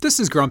This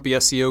is Grumpy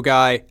SEO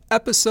Guy,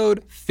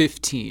 episode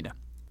 15.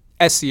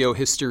 SEO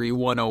History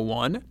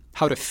 101,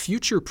 how to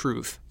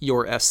future-proof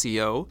your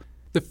SEO,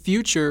 the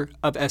future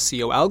of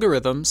SEO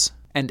algorithms,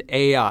 and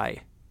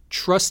AI.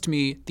 Trust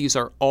me, these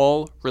are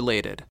all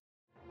related.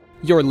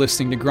 You're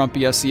listening to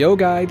Grumpy SEO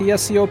Guy, the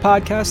SEO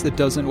podcast that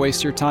doesn't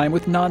waste your time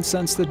with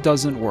nonsense that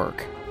doesn't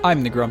work.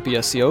 I'm the Grumpy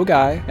SEO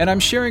Guy, and I'm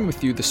sharing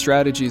with you the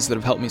strategies that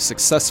have helped me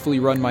successfully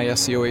run my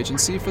SEO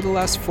agency for the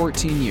last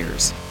 14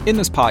 years. In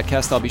this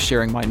podcast, I'll be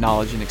sharing my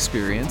knowledge and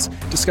experience,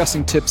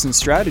 discussing tips and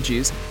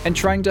strategies, and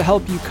trying to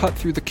help you cut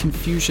through the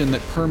confusion that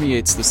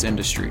permeates this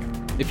industry.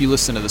 If you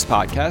listen to this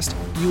podcast,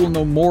 you will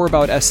know more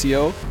about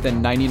SEO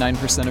than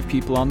 99% of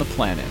people on the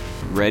planet.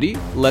 Ready?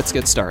 Let's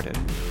get started.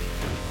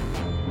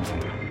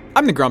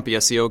 I'm the Grumpy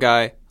SEO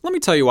Guy. Let me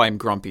tell you why I'm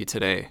grumpy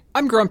today.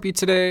 I'm grumpy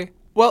today.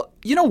 Well,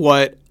 you know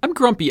what? I'm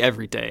grumpy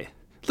every day.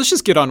 Let's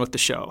just get on with the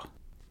show.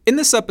 In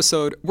this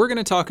episode, we're going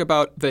to talk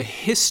about the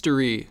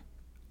history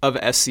of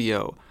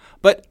SEO.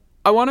 But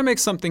I want to make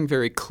something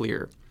very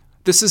clear.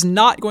 This is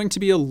not going to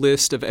be a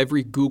list of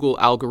every Google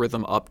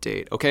algorithm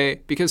update,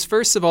 okay? Because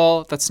first of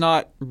all, that's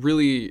not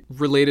really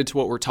related to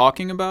what we're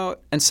talking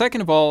about. And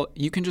second of all,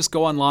 you can just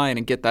go online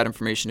and get that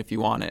information if you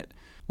want it.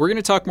 We're going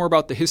to talk more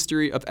about the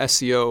history of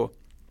SEO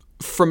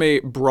from a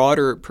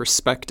broader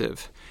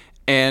perspective.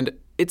 And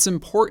it's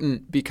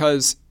important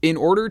because in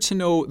order to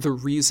know the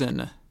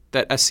reason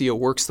that SEO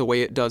works the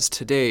way it does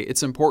today,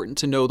 it's important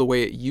to know the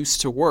way it used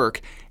to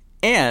work.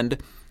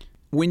 And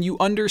when you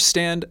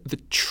understand the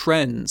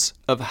trends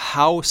of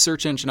how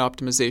search engine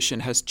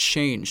optimization has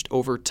changed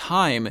over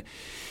time,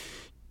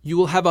 you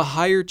will have a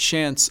higher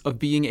chance of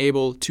being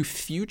able to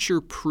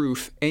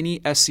future-proof any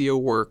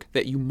SEO work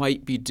that you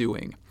might be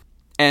doing.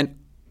 And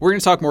we're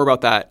going to talk more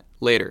about that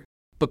later.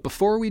 But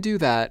before we do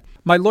that,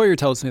 my lawyer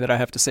tells me that I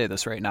have to say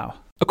this right now.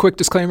 A quick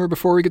disclaimer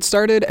before we get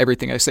started,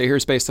 everything I say here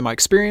is based on my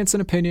experience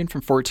and opinion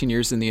from 14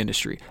 years in the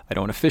industry. I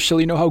don't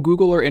officially know how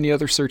Google or any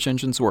other search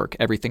engines work.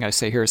 Everything I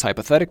say here is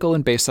hypothetical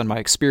and based on my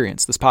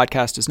experience. This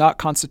podcast does not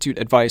constitute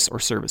advice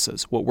or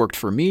services. What worked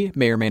for me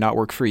may or may not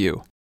work for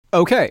you.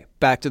 Okay,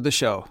 back to the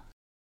show.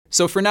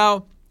 So for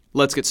now,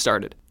 let's get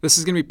started. This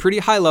is going to be pretty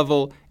high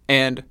level,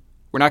 and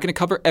we're not going to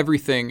cover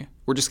everything.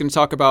 We're just going to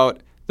talk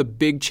about the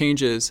big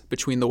changes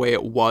between the way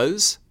it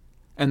was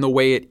and the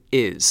way it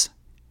is.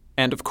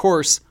 And of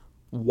course,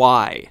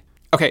 why?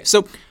 Okay,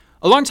 so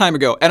a long time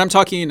ago, and I'm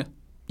talking,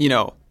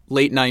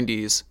 late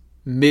 90s,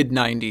 mid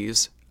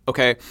 90s,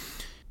 okay,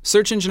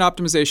 search engine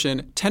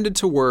optimization tended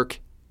to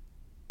work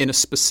in a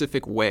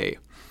specific way.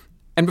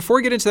 And before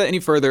we get into that any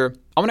further,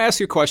 I want to ask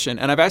you a question,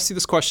 and I've asked you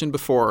this question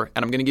before,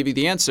 and I'm going to give you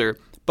the answer,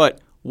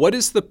 but what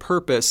is the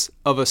purpose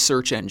of a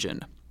search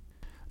engine?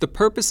 The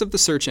purpose of the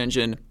search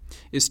engine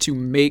is to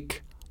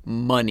make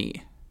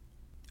money,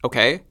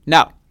 okay?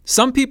 Now,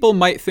 some people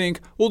might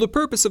think, well, the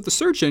purpose of the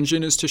search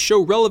engine is to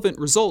show relevant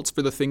results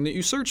for the thing that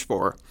you search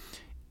for.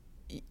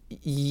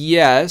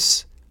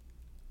 Yes,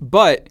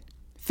 but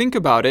think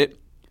about it.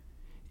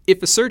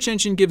 If a search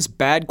engine gives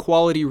bad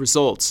quality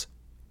results,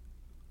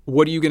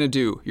 what are you going to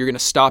do? You're going to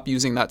stop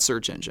using that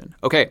search engine.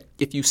 Okay,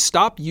 if you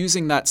stop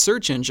using that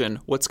search engine,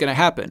 what's going to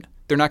happen?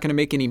 They're not going to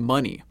make any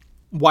money.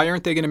 Why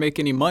aren't they going to make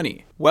any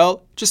money?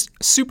 Well, just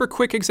a super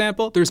quick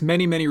example. There's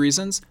many, many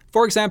reasons.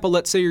 For example,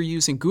 let's say you're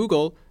using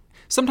Google.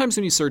 Sometimes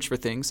when you search for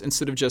things,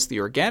 instead of just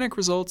the organic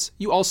results,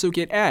 you also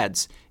get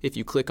ads. If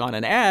you click on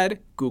an ad,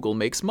 Google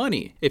makes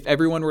money. If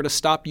everyone were to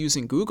stop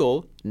using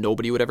Google,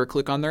 nobody would ever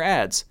click on their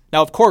ads.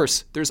 Now, of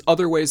course, there's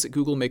other ways that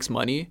Google makes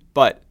money,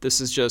 but this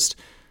is just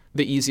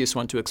the easiest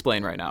one to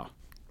explain right now.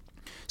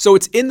 So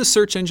it's in the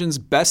search engine's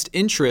best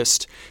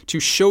interest to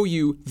show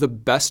you the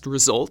best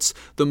results,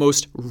 the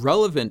most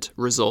relevant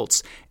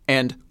results,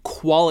 and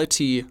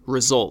quality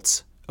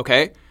results,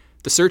 okay?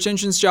 The search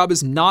engine's job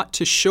is not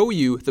to show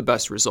you the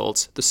best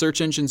results. The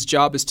search engine's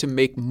job is to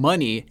make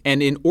money,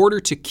 and in order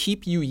to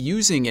keep you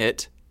using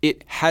it,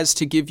 it has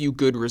to give you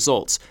good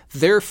results.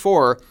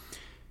 Therefore,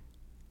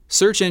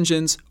 search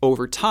engines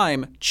over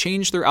time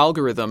change their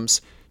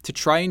algorithms to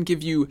try and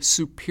give you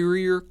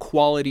superior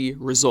quality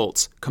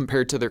results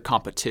compared to their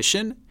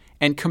competition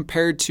and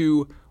compared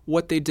to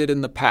what they did in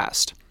the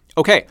past.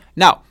 Okay,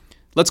 now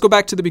let's go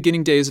back to the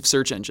beginning days of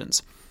search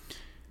engines.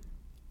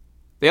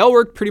 They all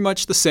worked pretty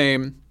much the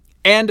same.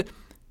 And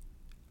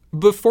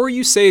before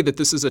you say that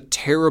this is a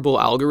terrible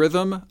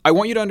algorithm, I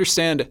want you to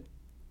understand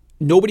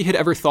nobody had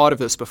ever thought of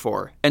this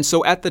before. And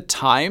so at the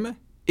time,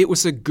 it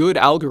was a good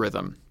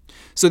algorithm.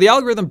 So the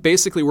algorithm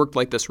basically worked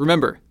like this.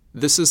 Remember,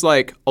 this is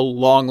like a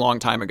long, long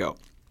time ago.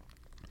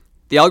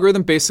 The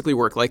algorithm basically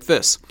worked like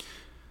this.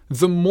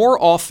 The more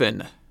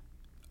often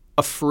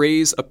a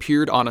phrase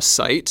appeared on a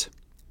site,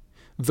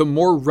 the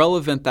more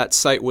relevant that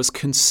site was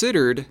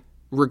considered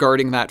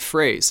regarding that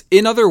phrase.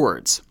 In other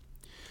words,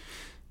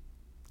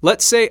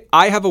 let's say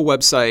I have a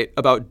website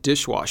about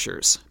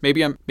dishwashers.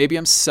 Maybe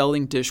I'm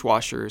selling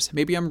dishwashers.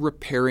 Maybe I'm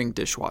repairing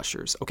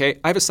dishwashers, okay?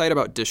 I have a site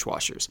about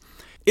dishwashers.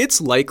 It's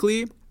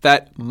likely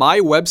that my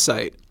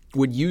website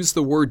would use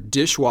the word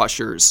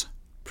dishwashers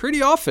pretty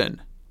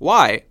often.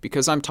 Why?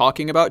 Because I'm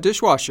talking about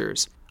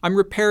dishwashers. I'm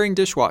repairing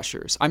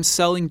dishwashers. I'm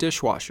selling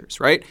dishwashers,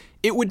 right?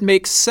 It would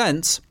make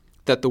sense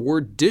that the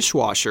word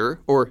dishwasher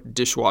or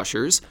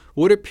dishwashers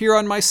would appear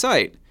on my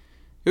site.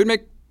 It would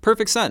make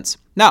perfect sense.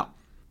 Now,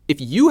 if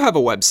you have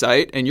a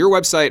website and your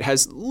website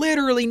has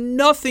literally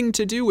nothing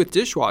to do with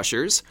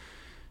dishwashers,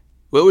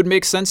 well, it would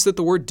make sense that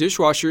the word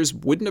dishwashers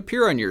wouldn't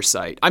appear on your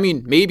site. I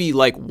mean, maybe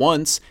like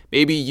once,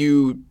 maybe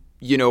you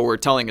were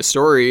telling a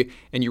story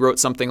and you wrote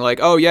something like,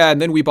 oh yeah, and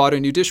then we bought a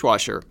new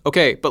dishwasher.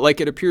 Okay, but like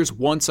it appears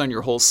once on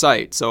your whole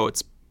site, so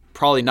it's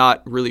probably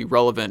not really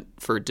relevant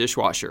for a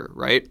dishwasher,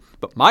 right?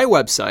 But my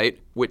website,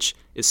 which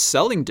is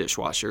selling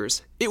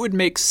dishwashers, it would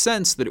make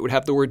sense that it would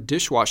have the word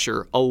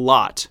dishwasher a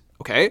lot,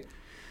 okay?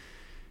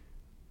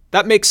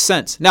 That makes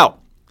sense. Now,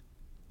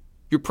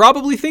 you're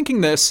probably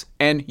thinking this,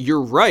 and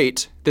you're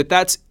right, that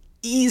that's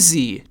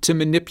easy to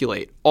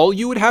manipulate. All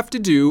you would have to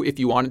do if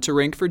you wanted to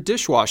rank for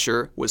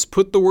dishwasher was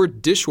put the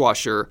word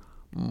dishwasher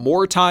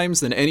more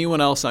times than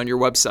anyone else on your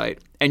website.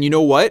 And you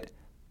know what?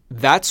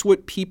 That's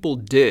what people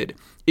did.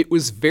 It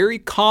was very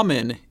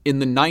common in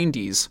the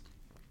 90s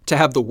to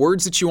have the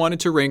words that you wanted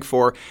to rank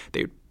for.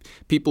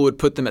 People would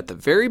put them at the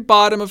very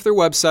bottom of their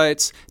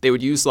websites. They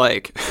would use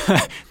like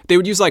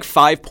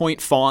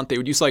 5-point font. They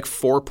would use like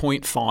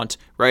 4-point font,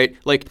 right?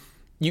 Like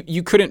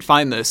you couldn't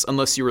find this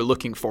unless you were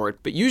looking for it.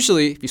 But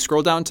usually if you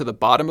scroll down to the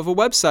bottom of a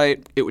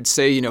website, it would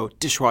say,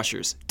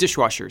 dishwashers,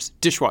 dishwashers,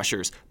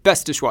 dishwashers,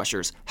 best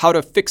dishwashers, how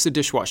to fix a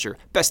dishwasher,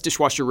 best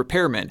dishwasher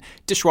repairman,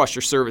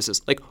 dishwasher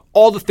services, like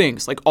all the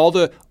things, like all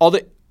the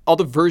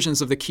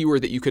versions of the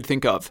keyword that you could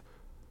think of.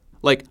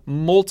 Like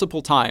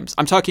multiple times.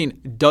 I'm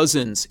talking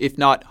dozens, if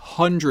not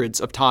hundreds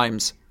of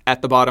times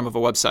at the bottom of a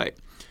website.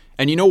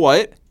 And you know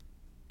what?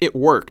 It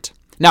worked.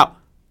 Now,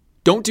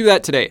 don't do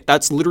that today.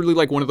 That's literally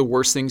like one of the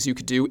worst things you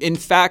could do. In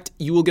fact,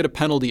 you will get a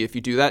penalty if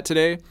you do that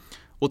today.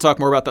 We'll talk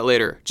more about that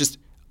later.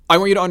 I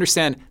want you to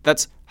understand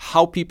that's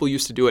how people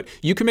used to do it.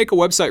 You can make a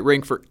website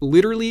rank for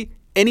literally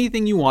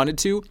anything you wanted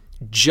to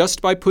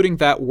just by putting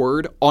that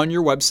word on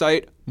your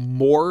website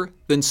more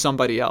than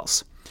somebody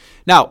else.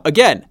 Now,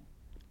 again,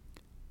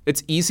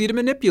 it's easy to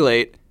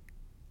manipulate,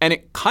 and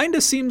it kind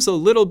of seems a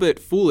little bit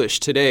foolish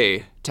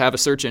today to have a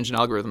search engine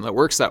algorithm that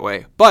works that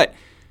way. But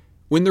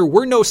when there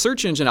were no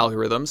search engine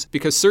algorithms,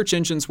 because search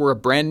engines were a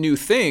brand new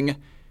thing,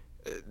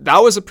 that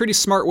was a pretty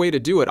smart way to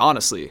do it,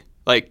 honestly.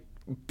 Like,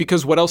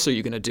 because what else are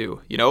you going to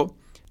do,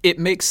 It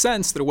makes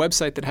sense that a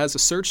website that has a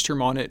search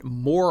term on it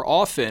more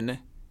often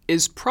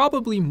is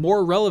probably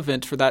more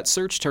relevant for that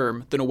search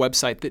term than a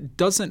website that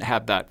doesn't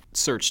have that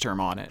search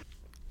term on it.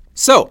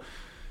 So,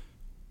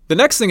 the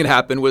next thing that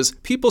happened was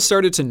people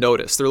started to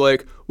notice. They're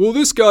like, well,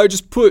 this guy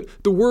just put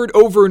the word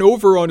over and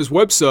over on his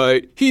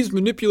website. He's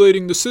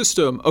manipulating the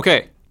system.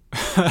 Okay.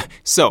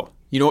 So,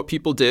 you know what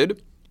people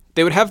did?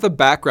 They would have the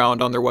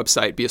background on their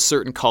website be a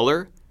certain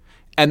color,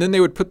 and then they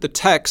would put the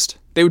text.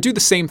 They would do the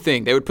same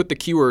thing. They would put the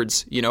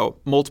keywords,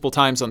 multiple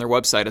times on their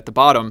website at the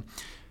bottom,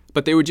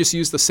 but they would just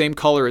use the same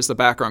color as the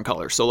background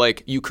color. So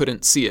like you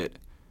couldn't see it.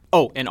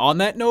 Oh, and on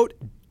that note,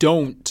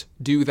 don't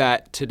do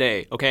that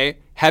today, okay?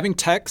 Having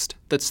text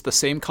that's the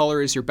same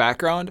color as your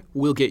background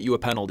will get you a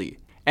penalty.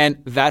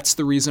 And that's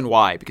the reason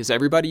why, because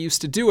everybody used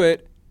to do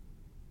it.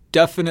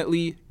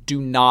 Definitely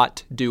do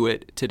not do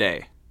it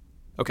today,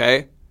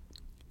 okay?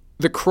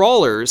 The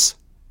crawlers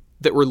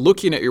that were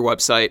looking at your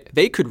website,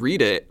 they could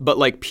read it, but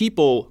like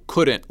people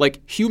couldn't,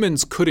 like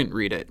humans couldn't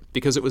read it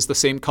because it was the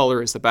same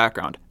color as the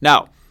background.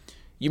 Now,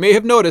 you may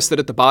have noticed that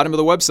at the bottom of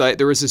the website,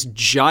 there was this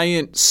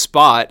giant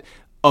spot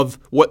of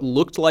what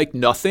looked like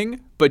nothing,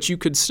 but you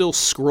could still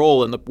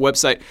scroll in the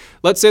website.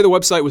 Let's say the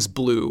website was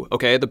blue,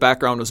 okay? The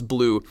background was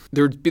blue.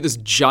 There would be this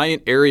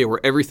giant area where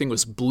everything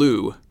was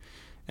blue,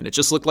 and it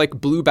just looked like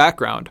blue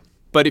background.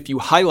 But if you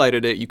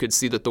highlighted it, you could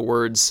see that the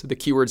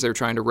keywords they were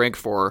trying to rank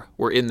for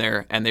were in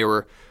there, and they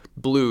were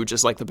blue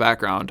just like the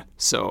background.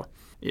 So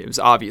it was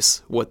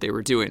obvious what they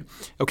were doing.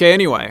 Okay,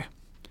 anyway.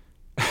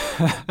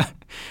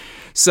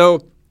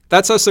 So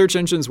that's how search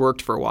engines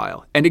worked for a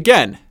while. And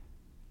again,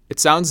 it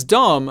sounds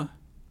dumb,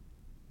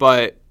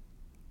 but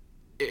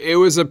it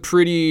was a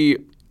pretty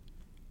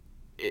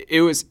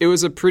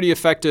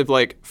effective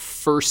like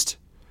first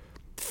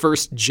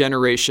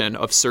generation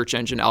of search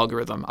engine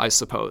algorithm, I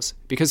suppose.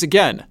 Because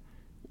again,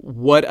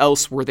 what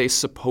else were they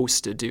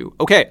supposed to do?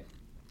 Okay.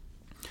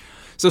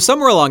 So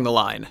somewhere along the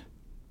line,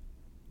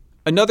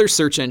 another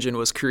search engine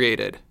was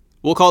created.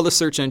 We'll call the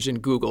search engine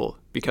Google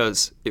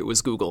because it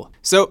was Google.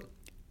 So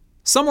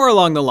somewhere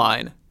along the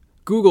line,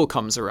 Google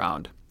comes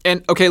around.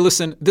 And okay,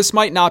 listen, this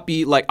might not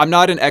be like, I'm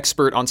not an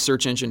expert on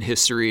search engine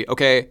history,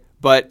 okay?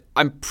 But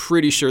I'm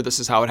pretty sure this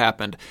is how it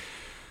happened.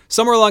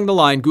 Somewhere along the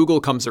line,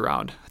 Google comes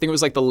around. I think it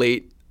was like the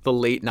late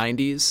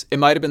 90s. It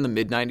might have been the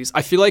mid 90s.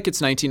 I feel like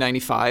it's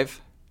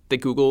 1995 that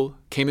Google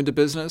came into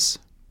business,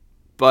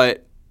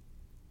 but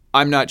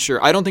I'm not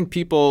sure. I don't think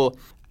people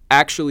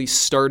actually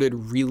started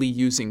really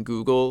using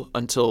Google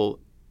until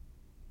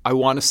I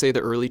want to say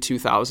the early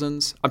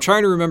 2000s. I'm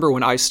trying to remember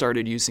when I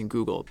started using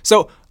Google.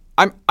 So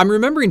I'm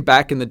remembering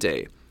back in the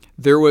day,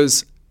 there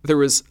was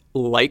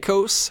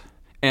Lycos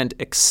and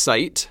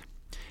Excite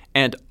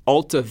and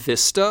Alta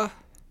Vista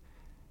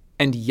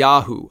and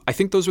Yahoo. I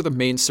think those were the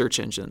main search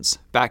engines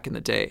back in the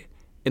day,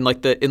 in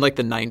like the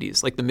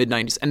 90s, like the mid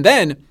 90s. And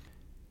then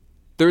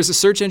there was a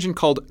search engine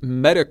called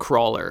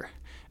Metacrawler.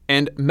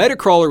 And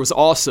Metacrawler was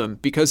awesome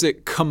because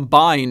it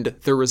combined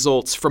the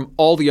results from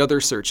all the other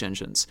search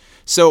engines.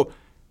 So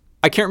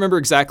I can't remember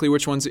exactly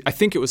which ones. I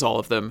think it was all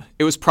of them.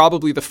 It was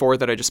probably the 4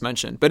 that I just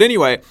mentioned. But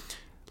anyway,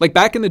 like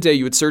back in the day,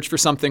 you would search for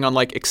something on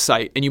like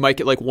Excite and you might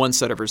get like one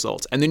set of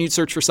results. And then you'd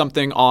search for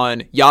something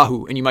on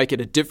Yahoo and you might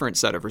get a different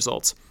set of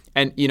results.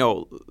 And,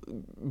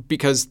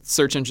 because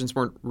search engines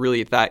weren't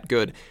really that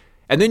good.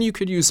 And then you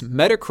could use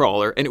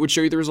Metacrawler and it would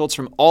show you the results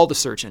from all the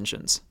search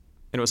engines.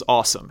 And it was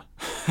awesome.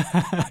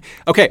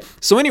 Okay,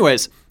 so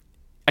anyways,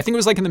 I think it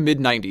was like in the mid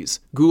 90s,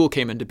 Google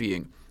came into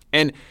being.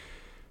 And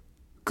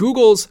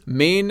Google's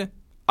main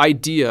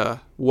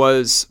idea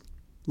was,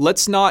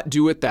 let's not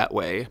do it that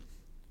way.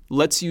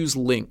 Let's use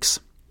links.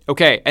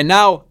 Okay, and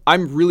now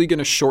I'm really going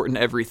to shorten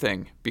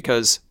everything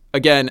because,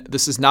 again,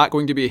 this is not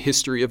going to be a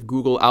history of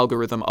Google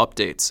algorithm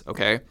updates,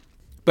 okay?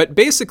 But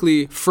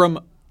basically,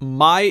 from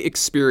my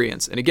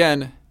experience, and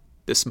again,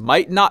 this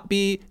might not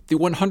be the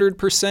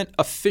 100%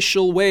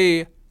 official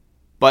way,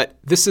 but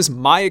this is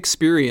my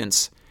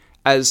experience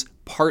as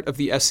part of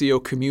the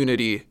SEO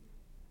community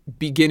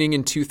beginning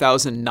in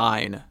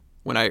 2009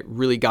 when I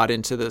really got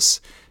into this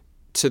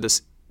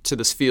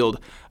field.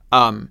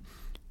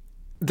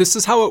 This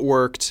is how it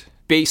worked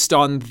based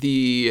on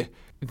the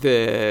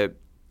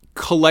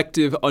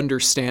collective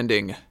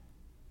understanding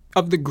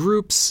of the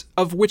groups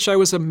of which I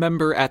was a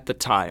member at the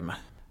time.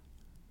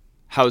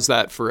 How's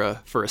that for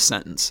a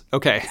sentence?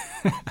 Okay.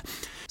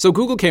 So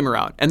Google came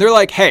around and they're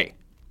like, hey,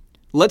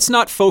 let's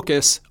not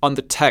focus on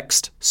the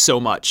text so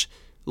much.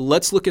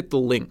 Let's look at the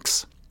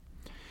links.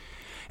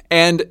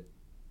 And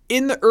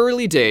in the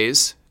early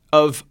days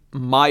of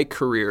my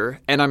career,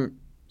 and I'm,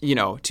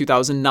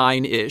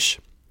 2009-ish,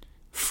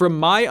 from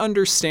my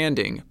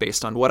understanding,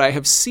 based on what I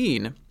have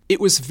seen, it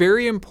was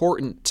very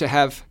important to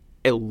have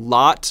a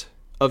lot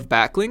of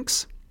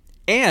backlinks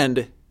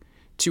and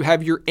to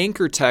have your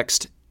anchor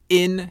text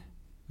in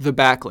the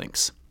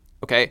backlinks.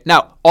 Okay.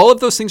 Now, all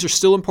of those things are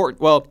still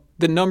important. Well,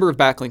 the number of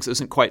backlinks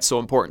isn't quite so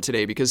important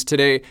today because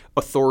today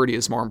authority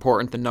is more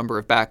important than number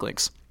of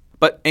backlinks.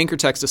 But anchor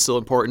text is still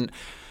important,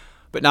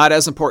 but not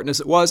as important as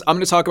it was. I'm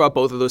going to talk about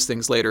both of those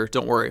things later.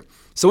 Don't worry.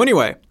 So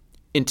anyway,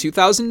 in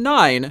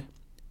 2009,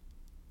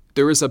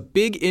 there was a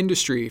big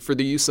industry for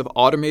the use of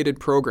automated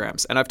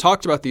programs. And I've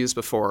talked about these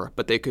before,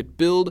 but they could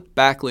build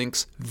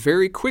backlinks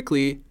very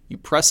quickly. You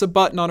press a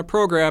button on a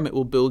program, it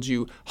will build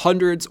you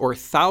hundreds or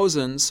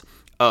thousands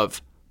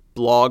of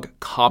blog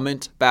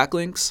comment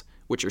backlinks,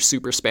 which are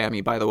super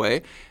spammy, by the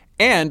way,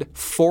 and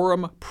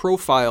forum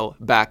profile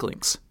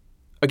backlinks.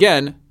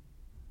 Again,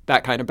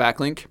 that kind of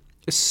backlink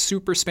is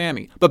super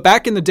spammy. But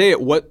back in the day,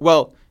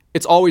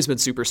 it's always been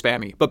super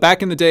spammy. But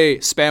back in the day,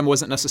 spam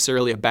wasn't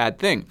necessarily a bad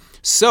thing.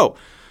 So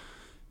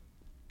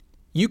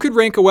you could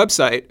rank a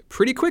website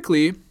pretty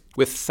quickly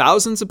with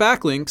thousands of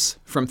backlinks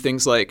from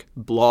things like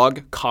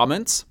blog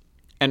comments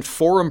and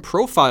forum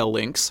profile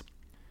links,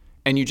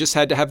 and you just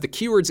had to have the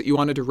keywords that you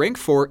wanted to rank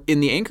for in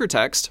the anchor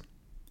text,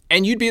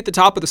 and you'd be at the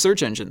top of the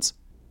search engines.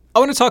 I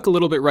want to talk a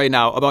little bit right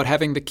now about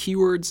having the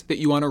keywords that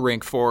you want to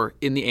rank for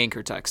in the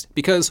anchor text,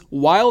 because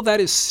while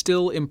that is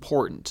still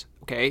important,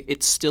 okay,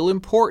 it's still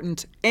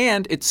important,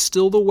 and it's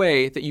still the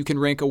way that you can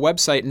rank a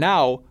website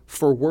now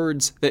for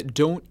words that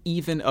don't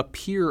even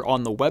appear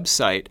on the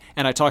website,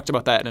 and I talked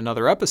about that in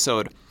another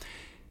episode.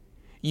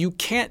 You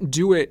can't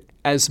do it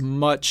as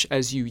much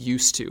as you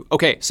used to.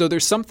 Okay, so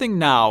there's something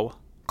now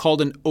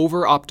called an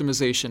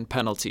over-optimization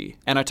penalty.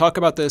 And I talk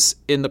about this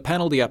in the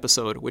penalty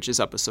episode, which is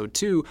episode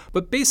 2.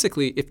 But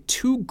basically, if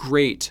too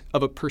great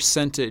of a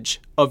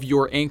percentage of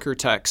your anchor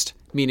text,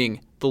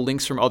 meaning the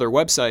links from other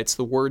websites,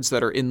 the words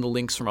that are in the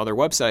links from other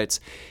websites,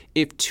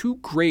 if too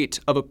great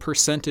of a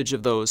percentage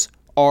of those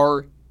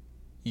are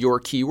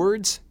your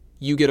keywords,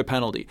 you get a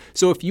penalty.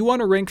 So if you want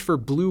to rank for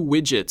blue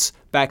widgets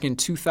back in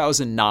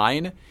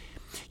 2009,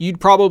 you'd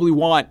probably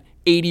want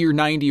 80 or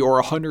 90 or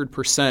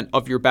 100%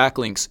 of your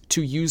backlinks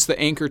to use the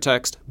anchor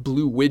text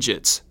blue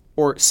widgets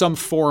or some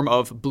form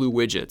of blue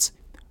widgets.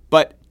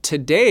 But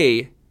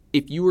today,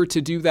 if you were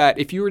to do that,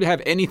 if you were to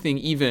have anything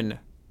even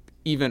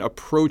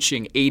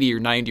approaching 80 or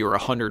 90 or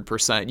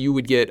 100%, you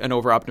would get an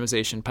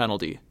over-optimization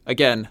penalty.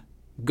 Again,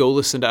 go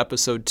listen to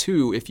episode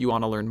 2 if you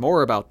want to learn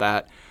more about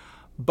that.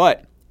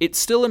 But it's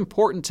still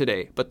important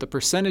today, but the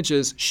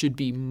percentages should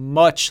be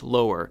much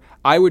lower.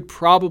 I would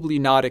probably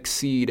not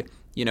exceed,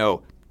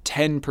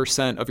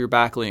 10% of your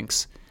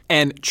backlinks.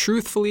 And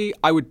truthfully,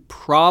 I would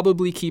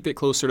probably keep it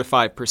closer to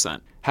 5%,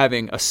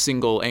 having a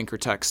single anchor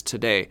text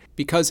today,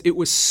 because it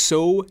was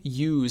so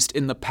used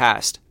in the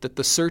past that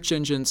the search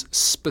engines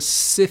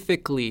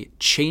specifically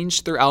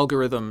changed their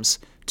algorithms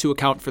to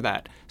account for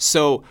that.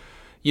 So,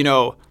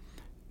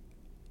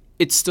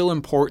 it's still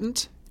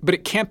important, but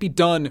it can't be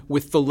done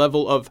with the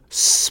level of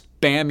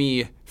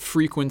spammy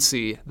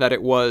frequency that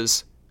it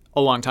was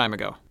a long time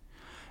ago.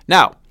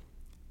 Now,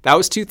 that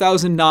was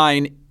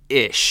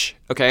 2009-ish,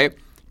 okay?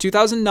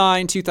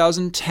 2009,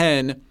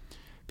 2010,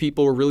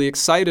 people were really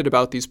excited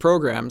about these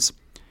programs.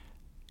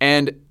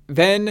 And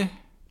then,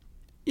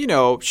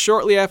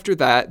 shortly after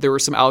that, there were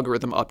some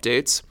algorithm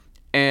updates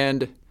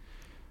and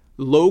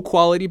low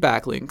quality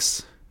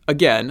backlinks,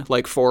 again,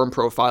 like forum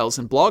profiles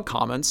and blog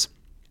comments,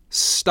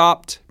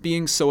 stopped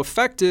being so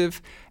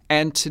effective.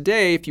 And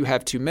today, if you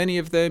have too many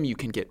of them, you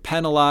can get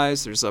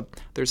penalized. There's a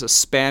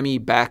spammy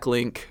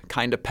backlink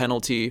kind of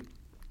penalty.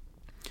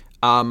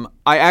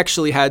 I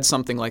actually had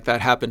something like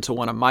that happen to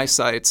one of my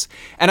sites.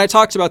 And I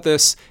talked about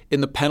this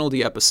in the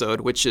penalty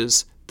episode, which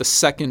is the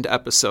second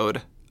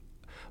episode.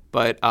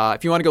 But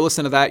if you want to go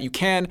listen to that, you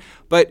can.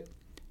 But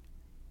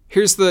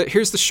here's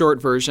the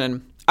short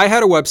version. I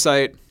had a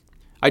website.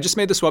 I just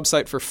made this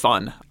website for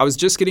fun. I was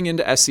just getting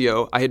into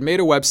SEO. I had made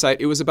a website.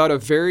 It was about a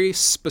very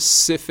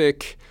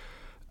specific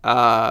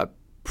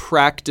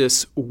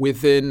practice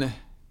within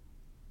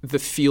the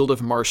field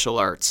of martial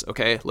arts.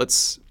 Okay,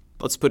 let's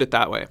put it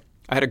that way.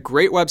 I had a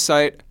great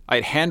website. I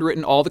had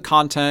handwritten all the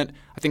content.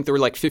 I think there were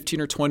like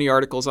 15 or 20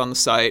 articles on the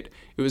site.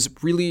 I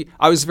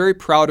was very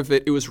proud of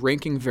it. It was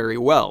ranking very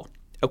well.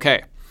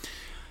 Okay.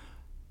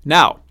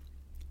 Now,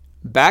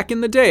 back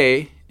in the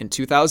day, in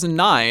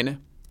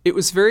 2009, it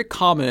was very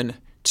common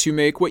to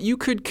make what you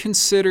could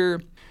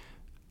consider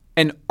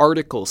an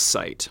article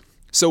site.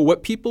 So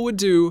what people would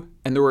do,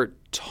 and there were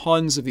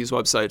tons of these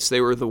websites,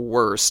 they were the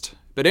worst.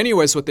 But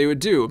anyways, what they would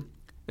do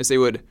is they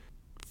would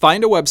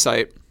find a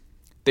website,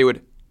 they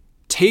would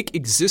take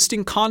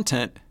existing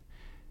content,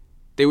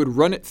 they would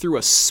run it through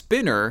a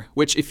spinner,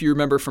 which if you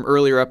remember from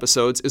earlier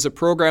episodes, is a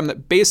program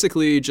that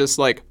basically just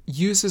like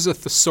uses a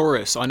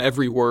thesaurus on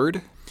every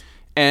word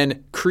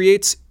and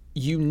creates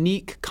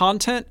unique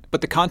content,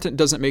 but the content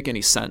doesn't make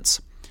any sense.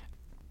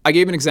 I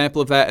gave an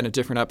example of that in a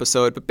different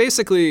episode, but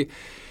basically,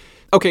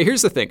 okay,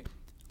 here's the thing.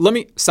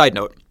 Side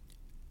note.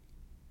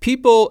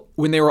 People,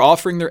 when they were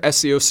offering their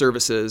SEO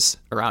services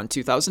around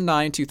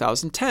 2009,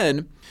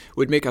 2010,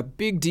 would make a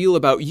big deal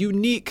about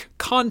unique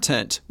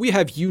content. We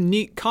have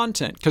unique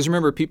content. Because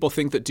remember, people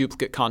think that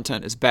duplicate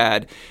content is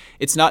bad.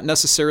 It's not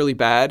necessarily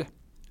bad.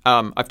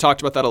 I've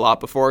talked about that a lot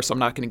before, so I'm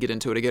not going to get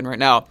into it again right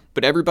now.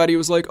 But everybody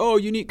was like, oh,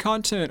 unique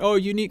content. Oh,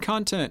 unique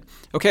content.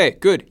 Okay,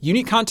 good.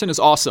 Unique content is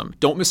awesome.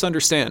 Don't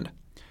misunderstand.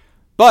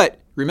 But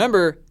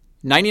remember,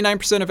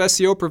 99% of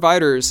SEO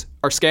providers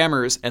are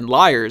scammers and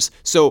liars.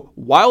 So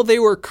while they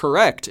were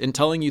correct in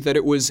telling you that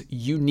it was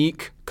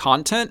unique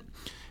content,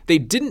 they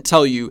didn't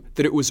tell you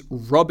that it was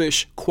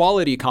rubbish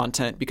quality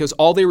content because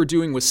all they were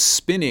doing was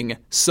spinning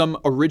some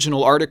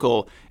original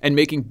article and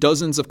making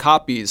dozens of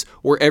copies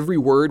where every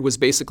word was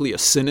basically a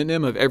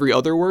synonym of every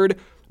other word.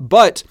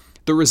 But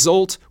the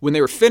result, when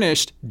they were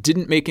finished,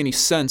 didn't make any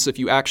sense if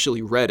you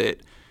actually read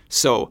it.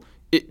 So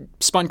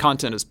spun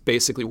content is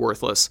basically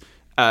worthless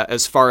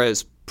as far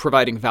as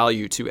providing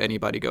value to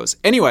anybody goes.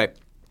 Anyway,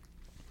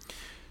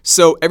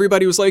 so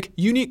everybody was like,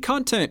 unique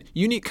content,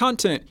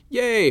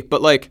 yay.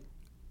 But like,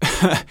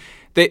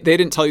 they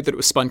didn't tell you that it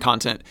was spun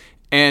content.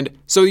 And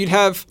so you'd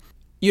have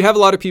a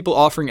lot of people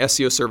offering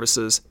SEO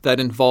services that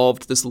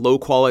involved this low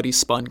quality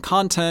spun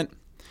content.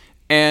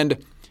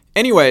 And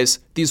anyways,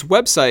 these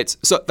websites,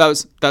 so that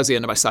was the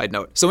end of my side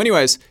note. So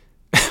anyways,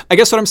 I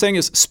guess what I'm saying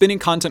is spinning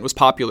content was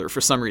popular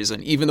for some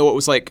reason, even though it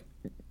was like,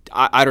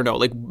 I don't know,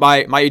 like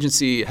my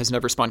agency has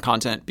never spun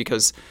content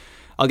because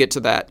I'll get to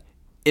that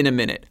in a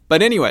minute.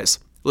 But anyways,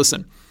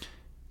 listen,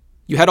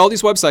 you had all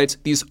these websites,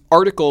 these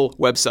article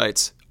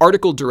websites,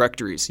 article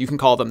directories, you can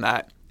call them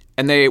that.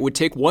 And they would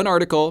take one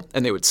article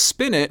and they would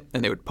spin it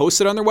and they would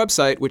post it on their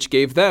website, which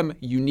gave them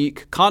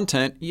unique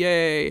content.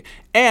 Yay.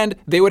 And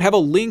they would have a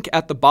link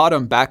at the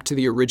bottom back to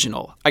the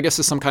original. I guess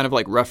it's some kind of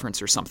like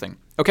reference or something.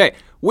 Okay.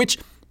 Which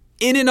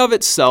in and of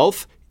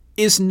itself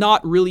is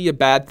not really a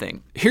bad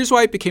thing. Here's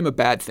why it became a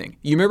bad thing.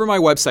 You remember my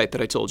website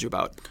that I told you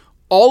about?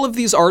 All of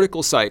these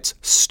article sites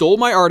stole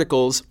my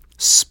articles,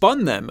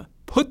 spun them,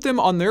 put them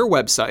on their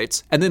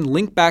websites, and then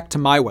linked back to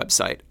my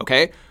website.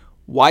 Okay.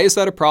 Why is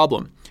that a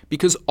problem?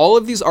 Because all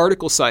of these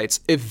article sites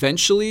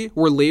eventually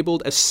were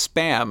labeled as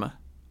spam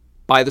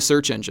by the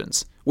search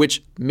engines,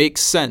 which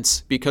makes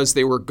sense because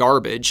they were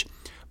garbage.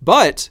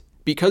 But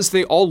because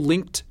they all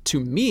linked to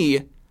me,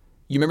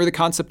 you remember the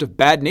concept of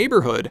bad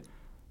neighborhood,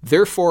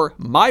 therefore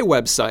my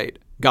website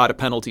got a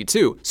penalty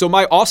too. So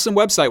my awesome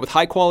website with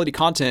high quality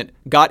content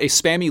got a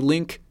spammy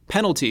link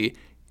penalty,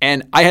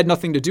 and I had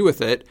nothing to do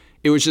with it.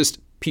 It was just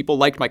people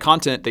liked my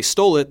content, they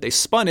stole it, they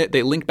spun it,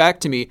 they linked back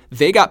to me,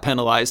 they got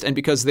penalized, and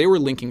because they were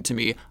linking to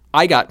me,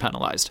 I got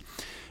penalized.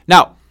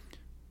 Now,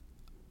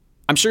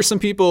 I'm sure some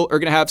people are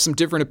going to have some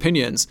different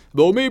opinions.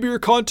 Well, maybe your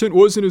content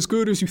wasn't as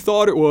good as you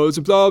thought it was,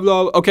 blah,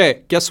 blah.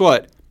 Okay, guess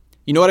what?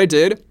 You know what I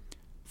did?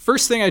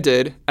 First thing I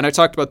did, and I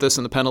talked about this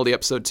in the penalty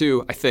episode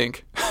too, I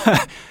think,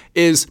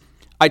 is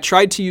I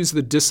tried to use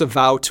the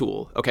disavow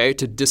tool, okay,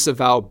 to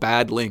disavow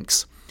bad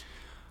links.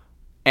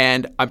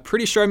 And I'm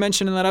pretty sure I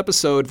mentioned in that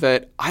episode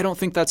that I don't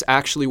think that's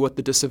actually what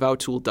the disavow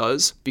tool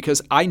does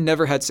because I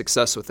never had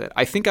success with it.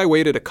 I think I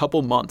waited a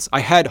couple months.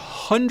 I had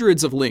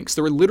hundreds of links.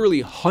 There were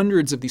literally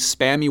hundreds of these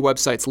spammy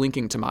websites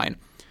linking to mine.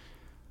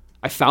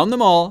 I found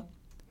them all.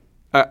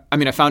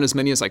 I found as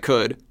many as I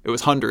could. It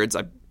was hundreds.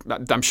 I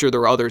I'm sure there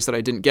were others that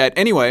I didn't get.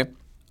 Anyway,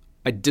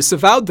 I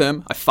disavowed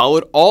them. I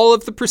followed all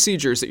of the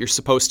procedures that you're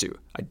supposed to.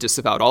 I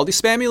disavowed all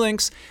these spammy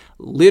links.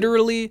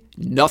 Literally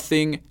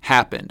nothing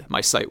happened.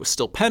 My site was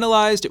still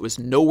penalized. It was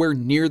nowhere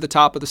near the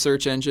top of the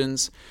search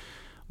engines.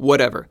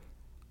 Whatever.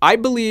 I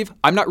believe,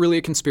 I'm not really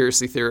a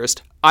conspiracy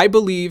theorist. I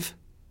believe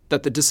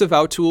that the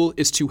disavow tool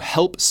is to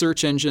help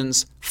search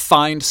engines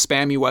find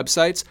spammy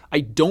websites.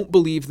 I don't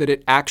believe that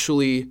it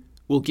actually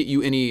will get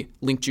you any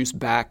link juice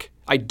back.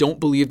 I don't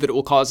believe that it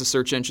will cause the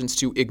search engines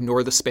to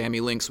ignore the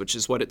spammy links, which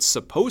is what it's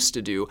supposed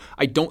to do.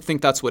 I don't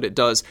think that's what it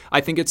does.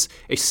 I think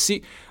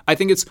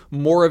it's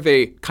more of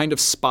a kind of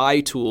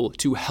spy tool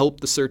to help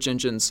the search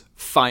engines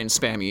find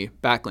spammy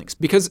backlinks.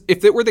 Because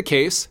if it were the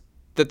case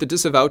that the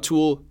disavow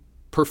tool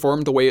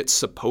performed the way it's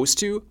supposed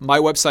to, my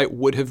website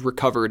would have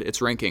recovered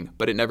its ranking,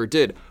 but it never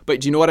did. But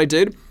do you know what I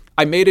did?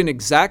 I made an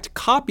exact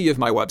copy of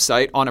my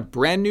website on a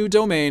brand new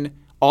domain.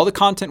 All the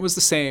content was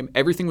the same.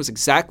 Everything was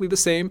exactly the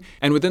same.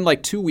 And within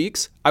like 2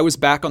 weeks, I was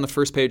back on the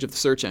first page of the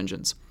search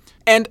engines.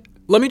 And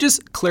let me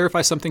just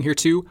clarify something here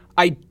too.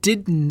 I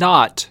did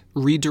not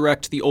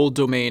redirect the old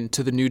domain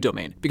to the new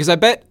domain, because I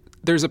bet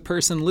there's a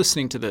person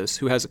listening to this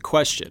who has a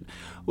question.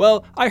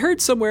 Well, I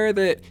heard somewhere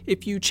that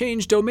if you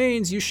change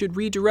domains, you should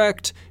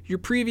redirect your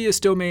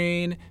previous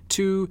domain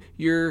to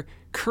your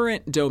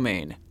current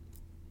domain.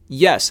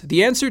 Yes,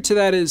 the answer to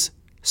that is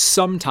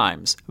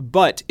sometimes.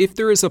 But if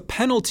there is a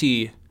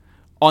penalty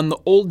on the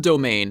old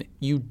domain,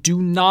 you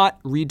do not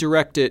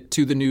redirect it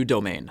to the new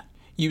domain.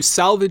 You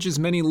salvage as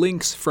many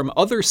links from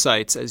other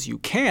sites as you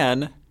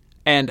can,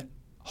 and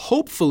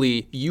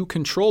hopefully you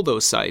control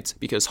those sites,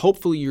 because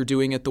hopefully you're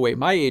doing it the way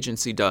my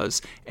agency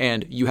does,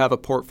 and you have a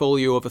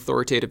portfolio of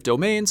authoritative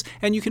domains,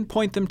 and you can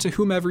point them to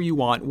whomever you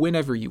want,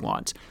 whenever you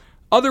want.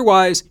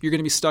 Otherwise, you're going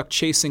to be stuck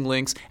chasing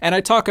links, and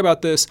I talk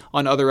about this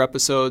on other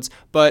episodes,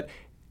 but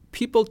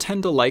people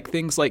tend to like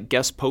things like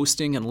guest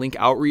posting and link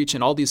outreach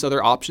and all these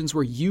other options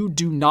where you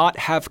do not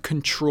have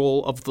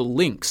control of the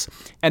links.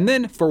 And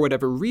then, for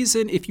whatever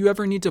reason, if you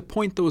ever need to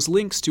point those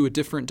links to a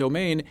different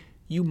domain,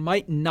 you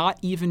might not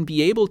even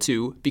be able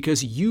to,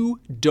 because you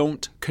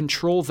don't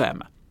control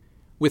them.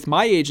 With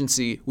my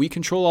agency, we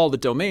control all the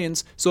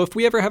domains, so if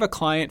we ever have a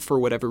client for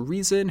whatever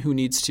reason who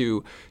needs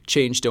to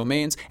change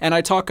domains, and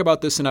I talk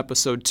about this in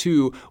episode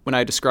 2 when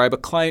I describe a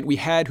client we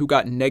had who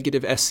got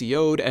negative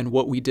SEO'd and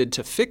what we did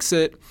to fix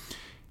it,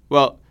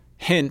 well,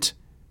 hint,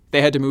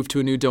 they had to move to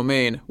a new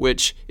domain,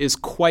 which is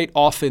quite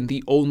often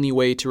the only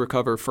way to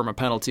recover from a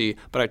penalty,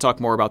 but I talk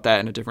more about that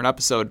in a different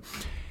episode.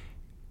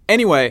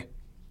 Anyway,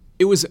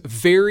 it was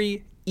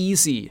very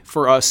easy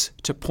for us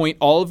to point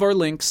all of our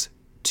links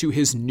to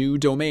his new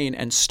domain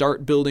and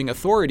start building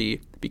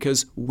authority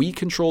because we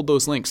controlled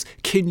those links.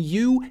 Can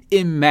you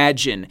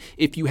imagine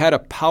if you had a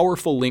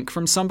powerful link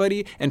from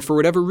somebody and for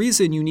whatever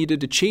reason you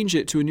needed to change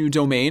it to a new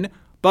domain,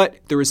 but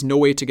there was no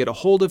way to get a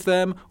hold of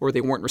them or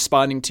they weren't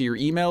responding to your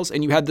emails,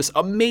 and you had this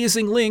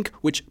amazing link,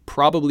 which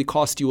probably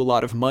cost you a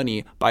lot of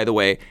money, by the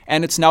way,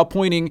 and it's now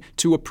pointing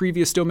to a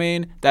previous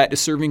domain that is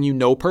serving you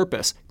no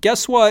purpose.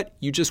 Guess what?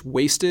 You just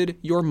wasted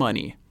your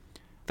money.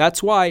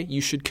 That's why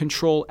you should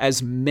control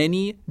as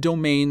many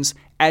domains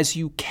as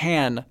you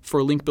can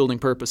for link building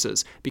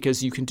purposes,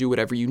 because you can do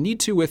whatever you need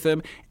to with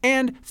them.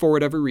 And for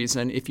whatever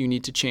reason, if you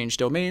need to change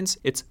domains,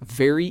 it's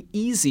very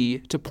easy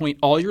to point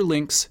all your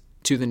links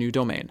to the new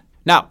domain.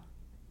 Now,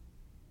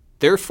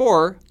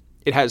 therefore,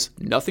 it has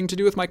nothing to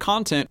do with my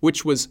content,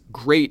 which was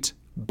great,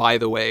 by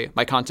the way.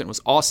 My content was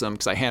awesome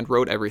because I hand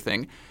wrote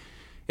everything.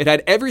 It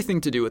had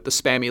everything to do with the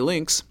spammy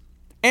links.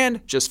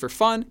 And just for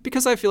fun,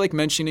 because I feel like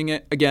mentioning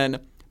it again,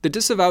 the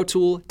disavow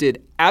tool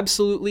did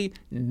absolutely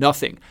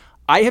nothing.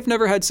 I have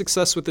never had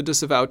success with the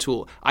disavow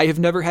tool. I have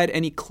never had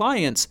any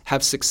clients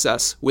have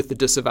success with the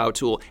disavow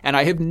tool. And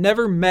I have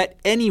never met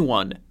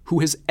anyone who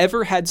has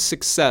ever had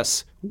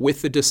success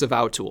with the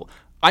disavow tool.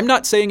 I'm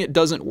not saying it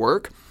doesn't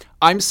work.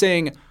 I'm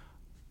saying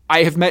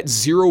I have met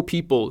 0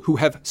 people who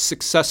have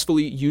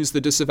successfully used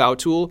the disavow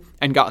tool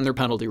and gotten their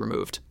penalty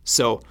removed.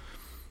 So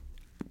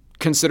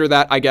consider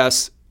that, I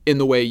guess, in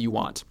the way you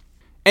want.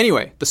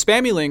 Anyway, the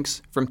spammy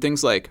links from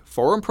things like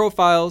forum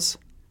profiles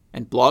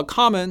and blog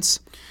comments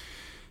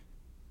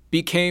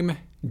became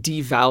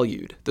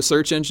devalued. The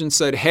search engine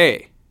said,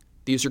 hey,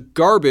 these are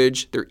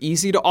garbage. They're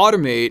easy to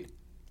automate.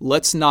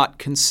 Let's not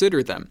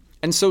consider them.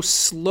 And so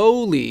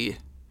slowly,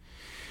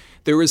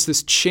 there was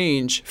this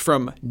change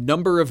from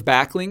number of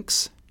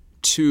backlinks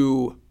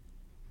to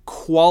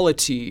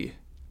quality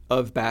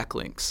of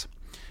backlinks.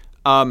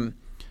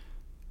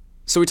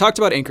 So we talked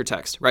about anchor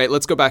text, right?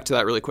 Let's go back to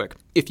that really quick.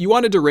 If you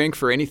wanted to rank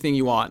for anything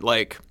you want,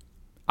 like,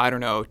 I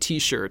don't know,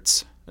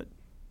 t-shirts,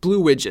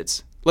 blue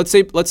widgets. Let's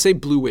say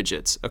blue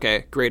widgets.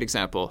 Okay, great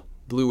example.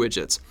 Blue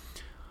widgets.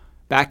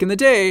 Back in the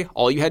day,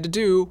 all you had to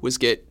do was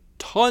get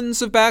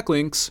tons of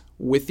backlinks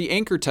with the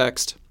anchor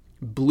text,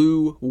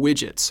 blue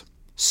widgets.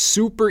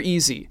 Super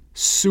easy,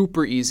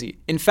 super easy.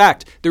 In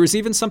fact, there was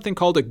even something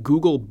called a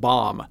Google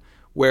bomb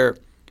where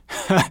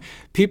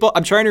people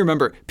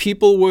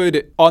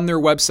would, on their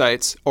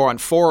websites or on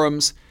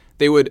forums,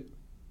 they would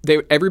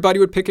everybody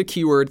would pick a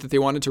keyword that they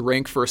wanted to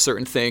rank for a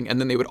certain thing, and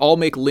then they would all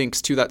make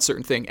links to that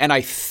certain thing. And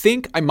I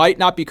think, I might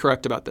not be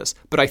correct about this,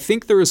 but I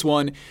think there is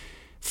one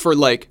for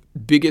like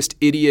biggest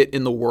idiot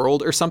in the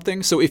world or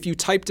something. So if you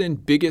typed in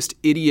biggest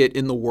idiot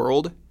in the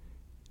world,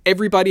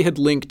 everybody had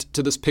linked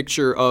to this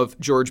picture of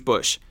George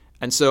Bush.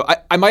 And so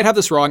I might have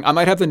this wrong. I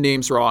might have the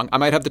names wrong. I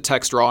might have the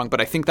text wrong,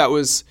 but I think that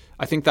was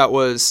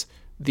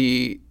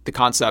the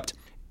concept.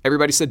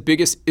 Everybody said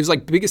it was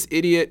like biggest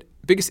idiot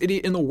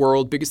in the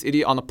world, biggest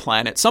idiot on the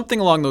planet, something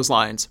along those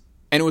lines.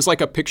 And it was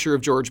like a picture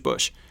of George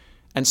Bush.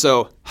 And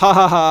so, ha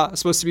ha ha, it's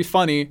supposed to be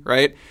funny,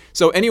 right?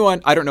 So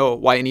I don't know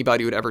why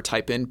anybody would ever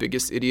type in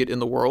biggest idiot in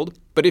the world,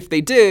 but if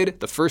they did,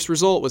 the first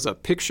result was a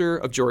picture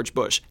of George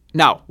Bush.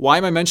 Now, why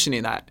am I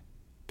mentioning that?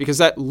 Because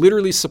that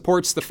literally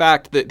supports the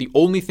fact that the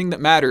only thing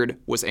that mattered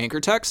was anchor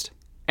text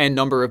and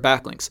number of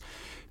backlinks.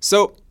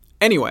 So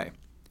anyway,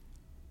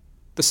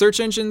 the search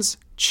engines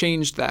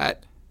changed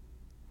that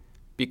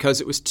because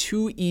it was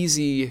too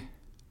easy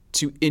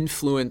to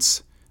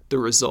influence the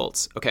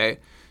results, okay?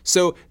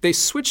 So they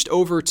switched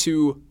over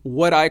to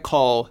what I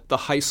call the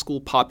high school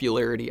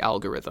popularity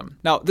algorithm.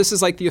 Now, this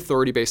is like the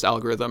authority-based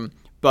algorithm,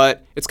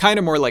 but it's kind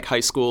of more like high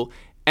school.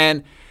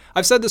 And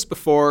I've said this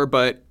before,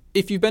 but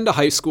if you've been to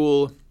high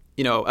school,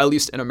 at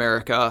least in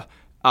America,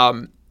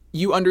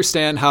 you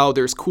understand how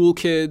there's cool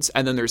kids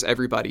and then there's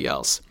everybody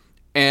else.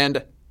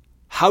 And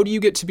how do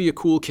you get to be a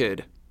cool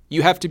kid?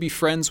 You have to be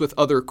friends with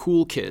other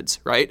cool kids,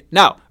 right?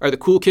 Now, are the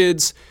cool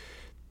kids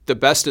the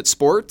best at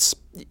sports?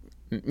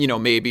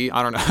 Maybe.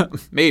 I don't know.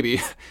 Maybe.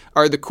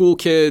 Are the cool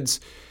kids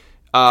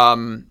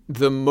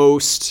the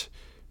most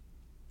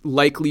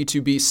likely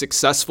to be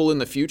successful in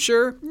the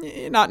future?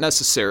 Not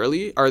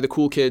necessarily. Are the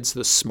cool kids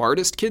the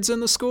smartest kids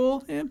in the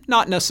school?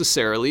 Not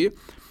necessarily.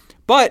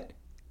 But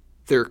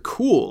they're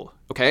cool,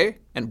 okay?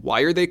 And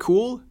why are they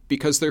cool?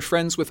 Because they're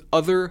friends with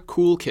other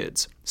cool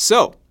kids.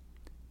 So,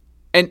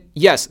 and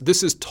yes,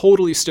 this is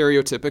totally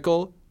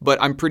stereotypical,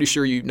 but I'm pretty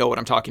sure you know what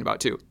I'm talking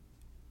about too,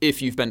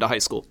 if you've been to high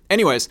school.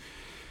 Anyways,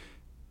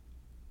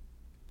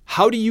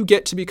 how do you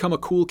get to become a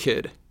cool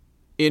kid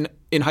in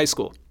high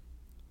school?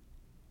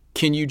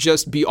 Can you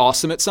just be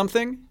awesome at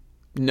something?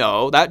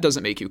 No, that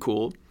doesn't make you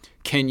cool.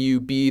 Can you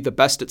be the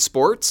best at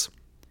sports?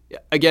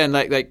 Again,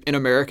 like in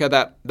America,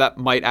 that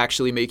might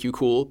actually make you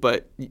cool,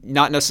 but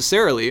not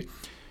necessarily.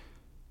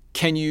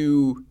 Can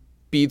you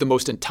be the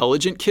most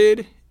intelligent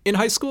kid in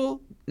high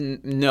school?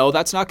 No,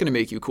 that's not going to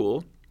make you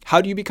cool. How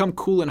do you become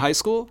cool in high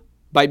school?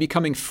 By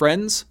becoming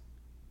friends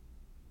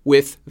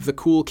with the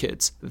cool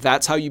kids.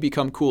 That's how you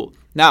become cool.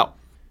 Now,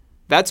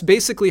 that's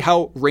basically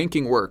how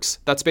ranking works.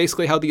 That's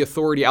basically how the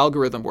authority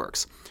algorithm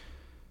works.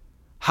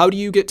 How do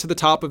you get to the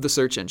top of the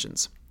search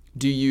engines?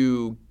 Do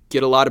you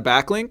get a lot of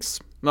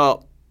backlinks?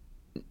 Well,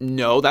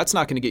 no, that's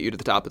not going to get you to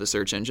the top of the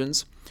search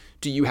engines.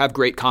 Do you have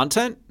great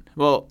content?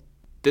 Well,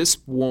 this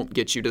won't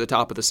get you to the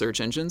top of the search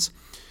engines.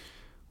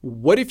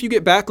 What if you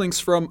get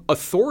backlinks from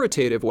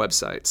authoritative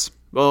websites?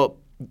 Well,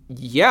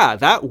 yeah,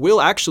 that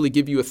will actually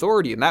give you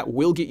authority and that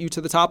will get you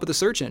to the top of the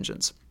search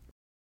engines.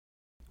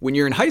 When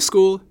you're in high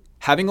school,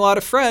 having a lot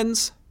of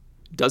friends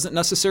doesn't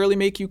necessarily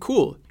make you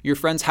cool. Your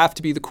friends have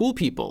to be the cool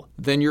people,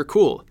 then you're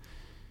cool.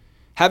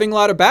 Having a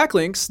lot of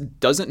backlinks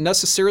doesn't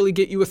necessarily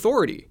get you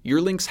authority.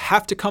 Your links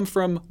have to come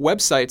from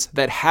websites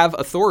that have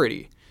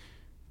authority.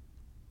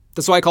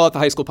 That's why I call it the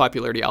high school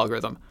popularity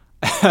algorithm.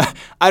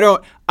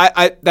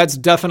 That's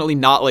definitely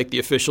not like the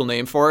official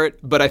name for it,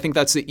 but I think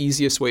that's the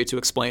easiest way to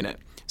explain it.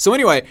 So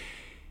anyway,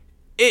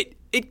 it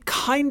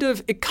kind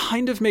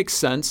of makes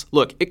sense.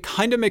 Look, it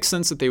kind of makes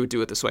sense that they would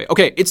do it this way.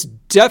 Okay, it's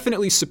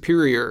definitely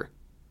superior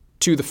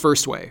to the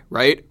first way,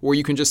 right? Where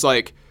you can just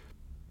like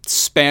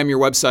spam your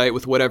website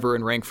with whatever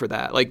and rank for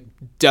that. Like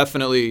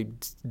definitely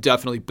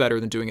better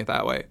than doing it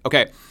that way.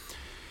 Okay.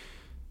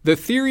 The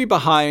theory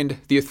behind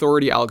the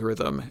authority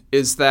algorithm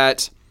is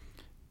that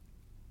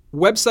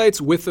websites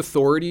with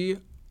authority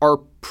are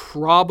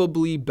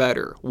probably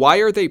better. Why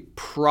are they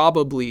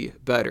probably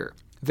better?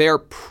 They are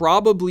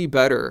probably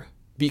better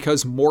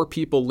because more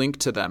people link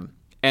to them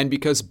and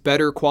because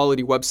better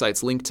quality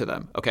websites link to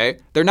them, okay?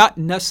 They're not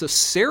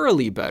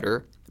necessarily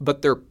better,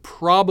 but they're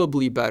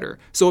probably better.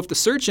 So if the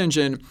search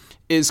engine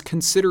is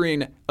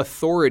considering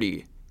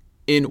authority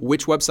in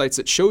which websites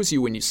it shows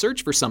you when you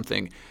search for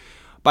something,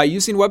 by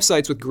using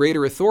websites with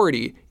greater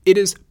authority, it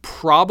is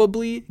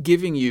probably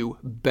giving you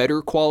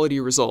better quality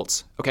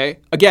results, okay?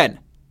 Again,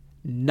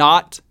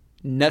 not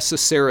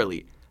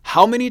necessarily.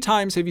 How many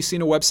times have you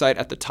seen a website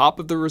at the top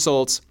of the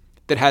results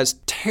that has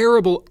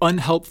terrible,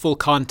 unhelpful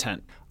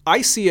content?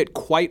 I see it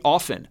quite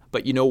often,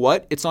 but you know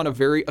what? It's on a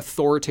very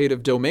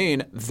authoritative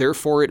domain,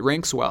 therefore it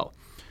ranks well.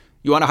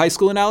 You want a high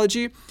school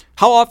analogy?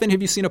 How often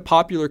have you seen a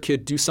popular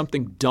kid do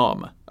something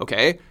dumb,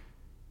 okay?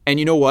 And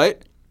you know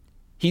what?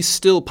 He's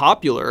still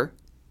popular.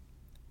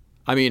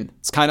 I mean,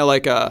 it's kind of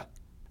like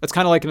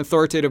an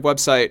authoritative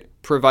website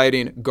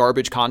providing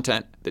garbage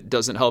content that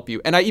doesn't help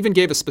you. And I even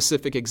gave a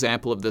specific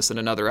example of this in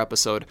another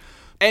episode.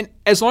 And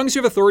as long as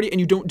you have authority and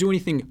you don't do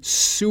anything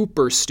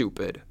super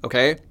stupid,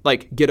 okay?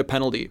 Like get a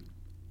penalty,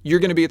 you're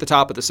going to be at the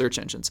top of the search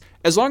engines.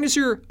 As long as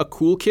you're a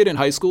cool kid in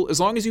high school, as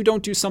long as you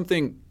don't do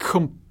something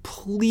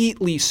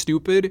completely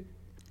stupid,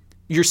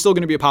 you're still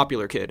going to be a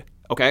popular kid,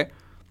 okay?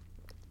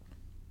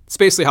 It's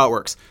basically how it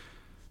works.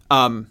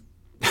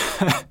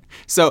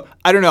 So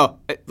I don't know,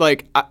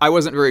 like I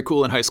wasn't very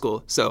cool in high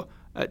school, so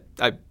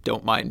I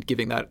don't mind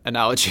giving that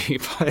analogy,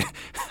 but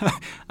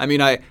I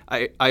mean, I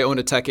own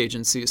a tech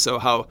agency, so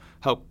how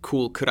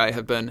cool could I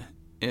have been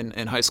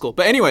in high school?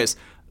 But anyways,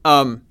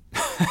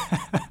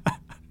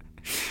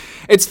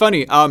 it's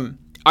funny. I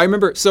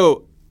remember,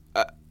 so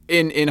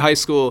in high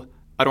school,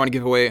 I don't want to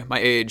give away my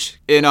age.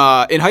 In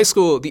high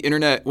school,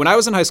 when I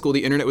was in high school,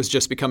 the internet was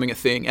just becoming a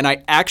thing. And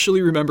I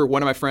actually remember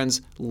one of my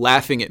friends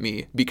laughing at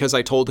me because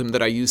I told him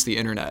that I used the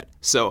internet.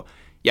 So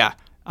yeah.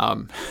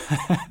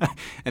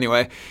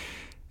 Anyway,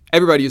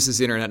 everybody uses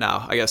the internet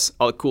now, I guess,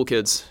 all the cool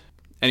kids.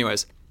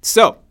 Anyways,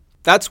 so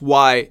that's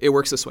why it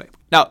works this way.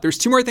 Now, there's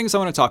two more things I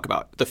want to talk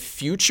about: the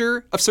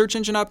future of search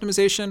engine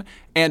optimization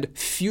and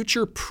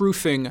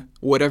future-proofing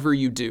whatever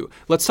you do.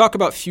 Let's talk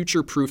about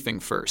future-proofing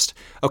first.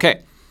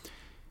 Okay,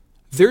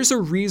 there's a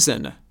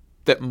reason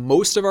that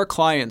most of our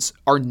clients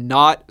are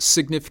not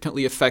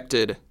significantly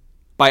affected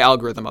by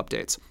algorithm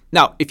updates.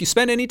 Now, if you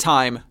spend any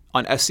time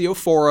on SEO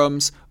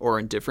forums or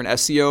in different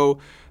SEO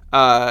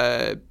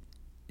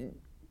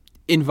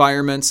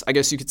environments, I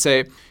guess you could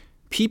say,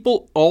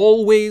 people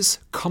always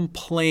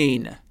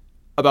complain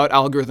about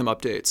algorithm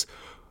updates.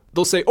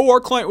 They'll say, oh, our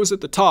client was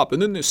at the top,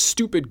 and then this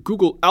stupid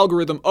Google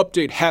algorithm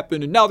update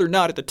happened, and now they're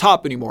not at the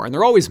top anymore. And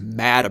they're always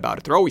mad about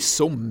it. They're always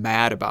so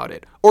mad about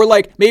it. Or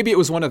like, maybe it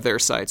was one of their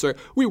sites, or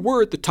we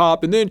were at the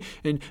top, and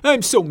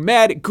I'm so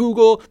mad at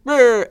Google.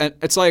 And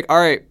it's like, all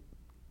right,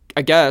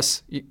 I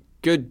guess,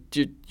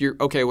 you're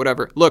okay,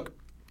 whatever. Look,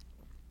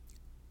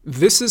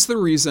 this is the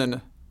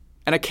reason,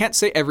 and I can't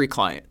say every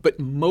client, but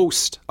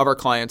most of our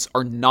clients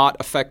are not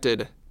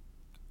affected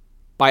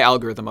by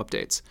algorithm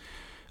updates.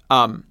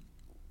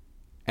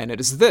 And it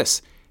is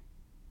this.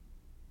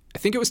 I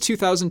think it was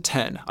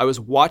 2010. I was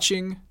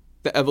watching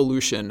the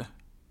evolution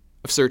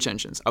of search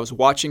engines. I was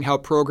watching how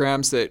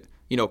programs that,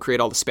 create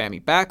all the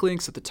spammy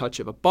backlinks at the touch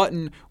of a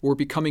button were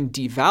becoming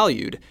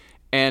devalued.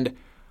 And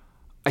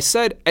I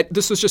said,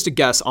 this was just a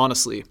guess,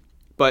 honestly,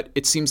 but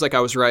it seems like I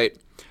was right.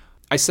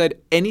 I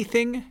said,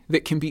 anything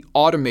that can be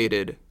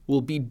automated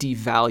will be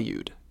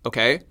devalued,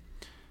 okay?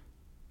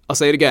 I'll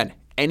say it again.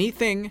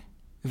 Anything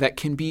that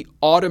can be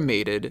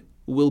automated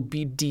will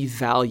be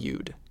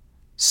devalued.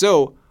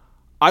 So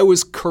I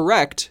was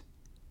correct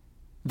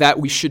that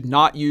we should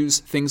not use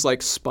things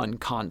like spun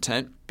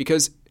content,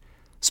 because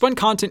spun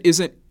content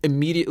isn't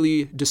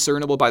immediately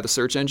discernible by the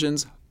search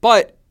engines.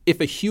 But if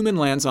a human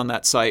lands on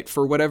that site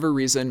for whatever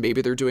reason,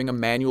 maybe they're doing a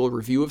manual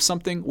review of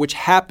something, which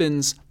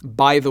happens,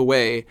 by the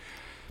way,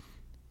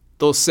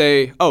 they'll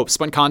say, oh,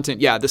 spun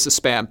content, yeah, this is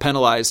spam,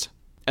 penalized.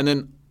 And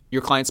then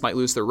your clients might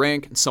lose their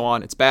rank and so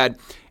on. It's bad.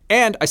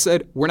 And I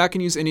said, we're not going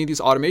to use any of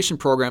these automation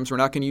programs. We're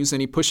not going to use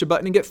any push a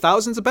button and get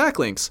thousands of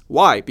backlinks.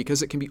 Why?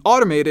 Because it can be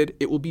automated.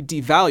 It will be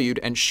devalued.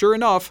 And sure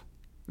enough,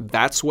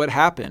 that's what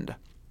happened.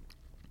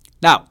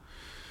 Now,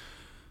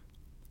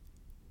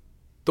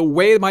 the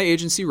way my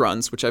agency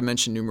runs, which I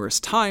mentioned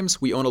numerous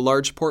times, we own a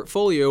large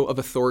portfolio of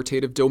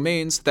authoritative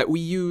domains that we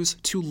use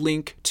to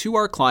link to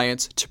our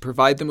clients to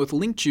provide them with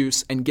link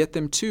juice and get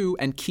them to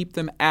and keep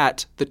them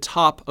at the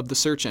top of the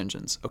search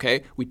engines,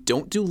 okay? We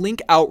don't do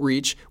link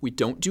outreach. We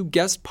don't do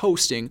guest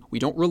posting. We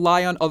don't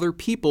rely on other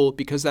people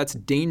because that's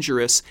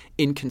dangerous,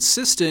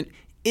 inconsistent,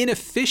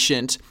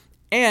 inefficient,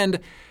 and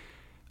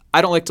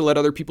I don't like to let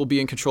other people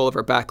be in control of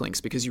our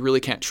backlinks because you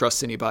really can't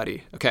trust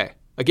anybody. Okay,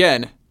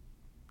 again,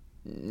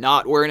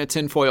 not wearing a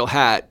tinfoil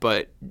hat,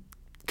 but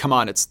come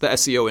on, it's the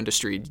SEO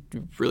industry. Do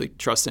you really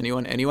trust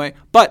anyone anyway?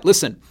 But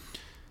listen,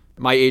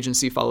 my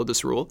agency followed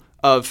this rule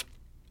of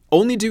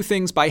only do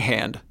things by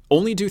hand,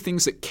 only do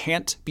things that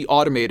can't be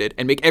automated,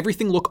 and make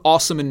everything look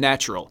awesome and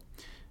natural.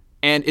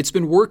 And it's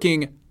been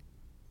working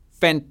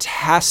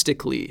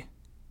fantastically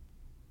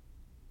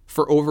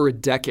for over a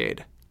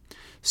decade.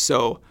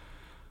 So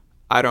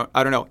I don't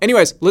know.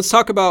 Anyways, let's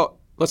talk about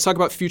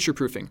future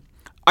proofing.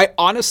 I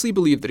honestly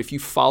believe that if you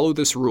follow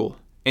this rule,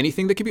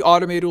 anything that can be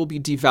automated will be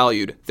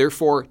devalued.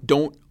 Therefore,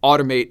 don't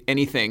automate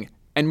anything.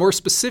 And more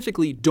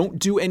specifically, don't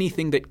do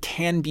anything that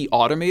can be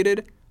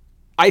automated.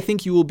 I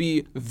think you will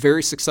be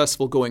very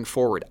successful going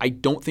forward. I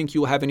don't think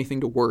you will have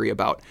anything to worry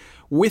about.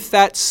 With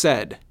that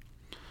said,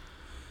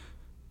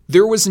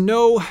 there was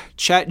no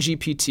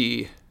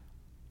ChatGPT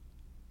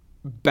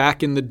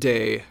back in the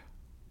day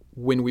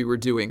when we were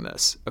doing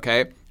this,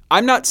 okay?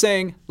 I'm not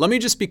saying, let me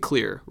just be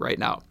clear right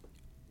now.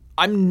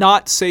 I'm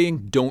not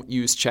saying don't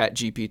use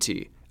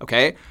ChatGPT,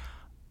 okay?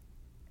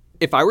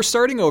 If I were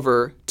starting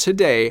over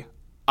today,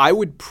 I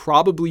would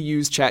probably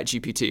use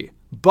ChatGPT,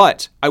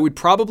 but I would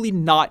probably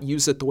not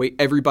use it the way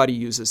everybody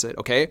uses it,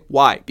 okay?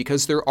 Why?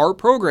 Because there are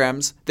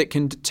programs that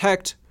can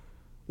detect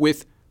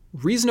with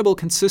reasonable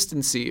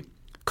consistency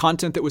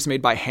content that was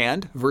made by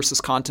hand versus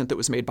content that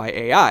was made by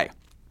AI.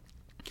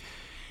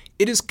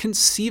 It is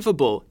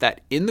conceivable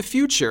that in the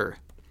future,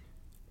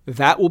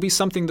 that will be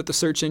something that the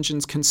search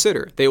engines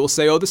consider. They will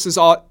say, oh, this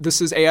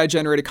is AI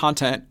generated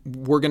content.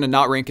 We're going to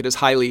not rank it as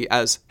highly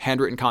as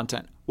handwritten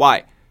content.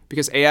 Why?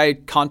 Because AI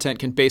content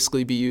can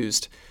basically be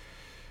used,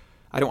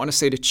 I don't want to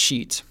say to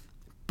cheat,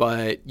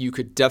 but you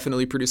could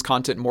definitely produce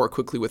content more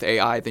quickly with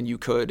AI than you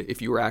could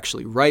if you were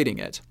actually writing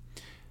it.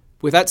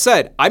 With that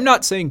said, I'm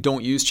not saying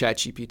don't use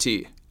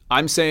ChatGPT.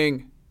 I'm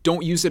saying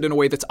don't use it in a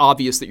way that's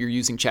obvious that you're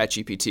using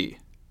ChatGPT.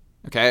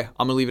 Okay?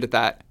 I'm going to leave it at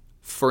that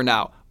for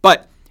now.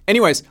 But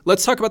anyways,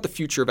 let's talk about the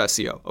future of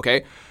SEO,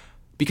 okay?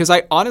 Because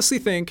I honestly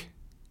think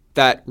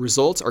that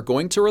results are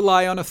going to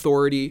rely on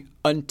authority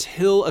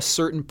until a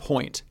certain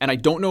point. And I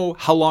don't know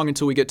how long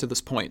until we get to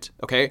this point,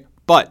 okay?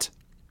 But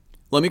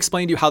let me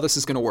explain to you how this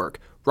is going to work.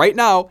 Right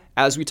now,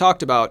 as we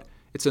talked about,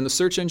 it's in the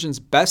search engine's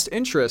best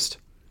interest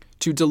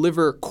to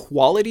deliver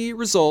quality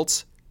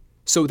results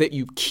so that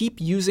you keep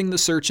using the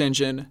search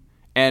engine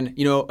and,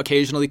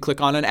 occasionally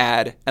click on an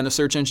ad and the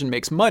search engine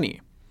makes money.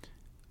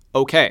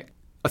 Okay,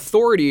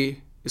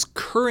 authority is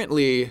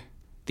currently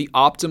the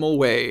optimal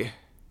way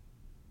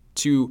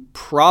to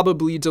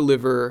probably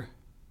deliver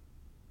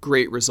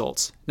great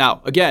results.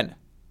 Now, again,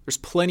 there's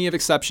plenty of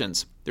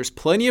exceptions. There's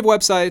plenty of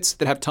websites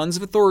that have tons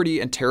of authority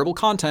and terrible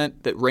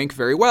content that rank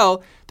very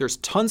well. There's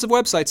tons of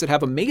websites that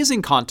have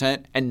amazing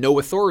content and no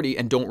authority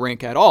and don't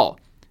rank at all.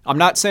 I'm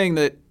not saying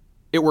that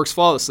it works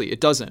flawlessly. It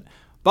doesn't.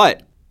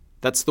 But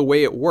that's the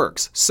way it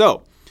works.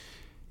 So,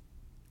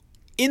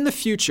 in the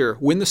future,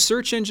 when the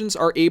search engines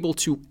are able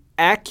to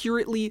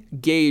accurately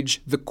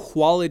gauge the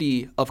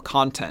quality of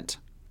content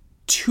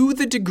to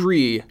the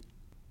degree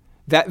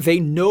that they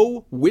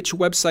know which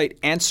website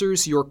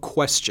answers your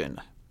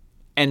question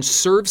and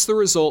serves the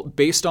result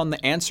based on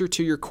the answer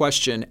to your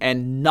question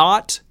and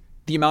not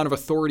the amount of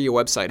authority a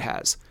website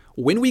has.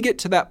 When we get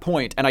to that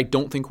point, and I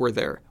don't think we're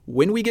there,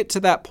 when we get to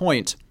that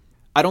point,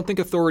 I don't think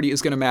authority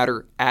is going to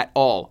matter at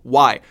all.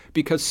 Why?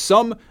 Because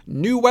some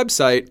new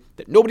website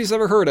that nobody's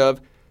ever heard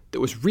of that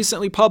was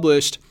recently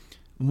published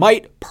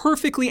might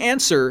perfectly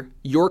answer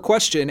your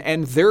question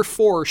and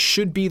therefore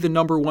should be the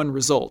number one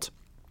result.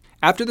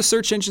 After the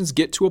search engines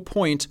get to a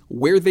point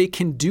where they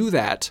can do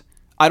that,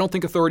 I don't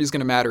think authority is going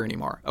to matter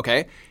anymore,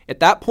 okay?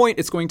 At that point,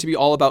 it's going to be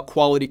all about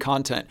quality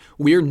content.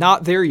 We're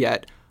not there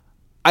yet.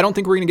 I don't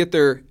think we're going to get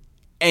there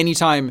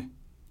anytime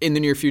in the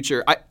near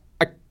future.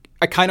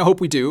 I kind of hope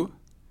we do,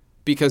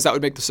 because that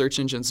would make the search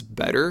engines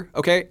better,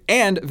 okay?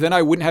 And then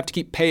I wouldn't have to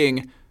keep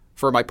paying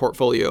for my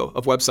portfolio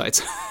of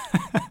websites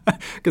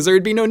because there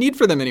would be no need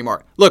for them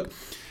anymore. Look,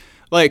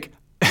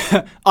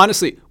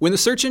 honestly, when the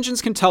search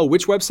engines can tell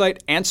which website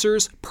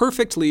answers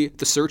perfectly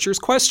the searcher's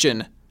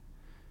question,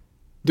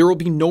 there will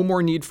be no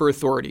more need for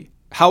authority.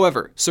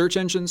 However, search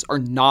engines are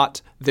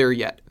not there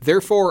yet.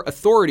 Therefore,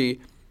 authority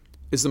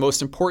is the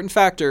most important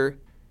factor.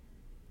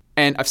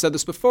 And I've said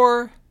this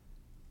before,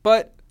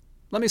 but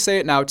let me say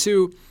it now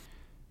too.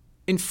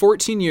 In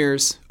 14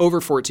 years,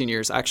 over 14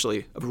 years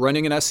actually, of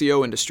running an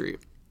SEO industry,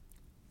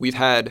 we've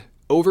had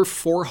over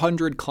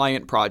 400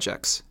 client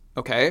projects,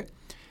 okay?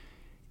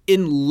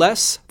 In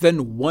less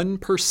than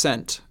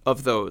 1%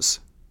 of those,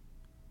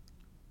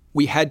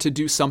 we had to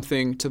do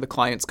something to the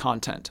client's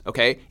content,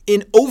 okay?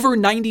 In over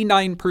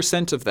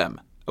 99% of them,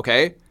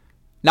 okay?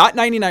 Not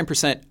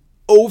 99%,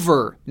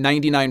 over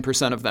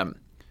 99% of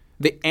them.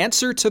 The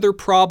answer to their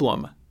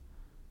problem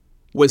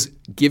was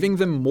giving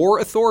them more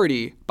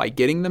authority by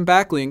getting them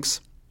backlinks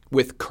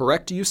with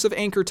correct use of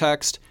anchor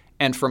text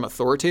and from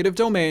authoritative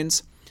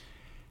domains,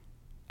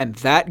 and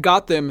that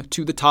got them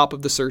to the top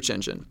of the search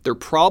engine. Their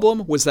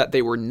problem was that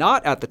they were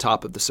not at the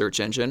top of the search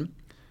engine.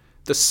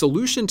 The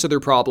solution to their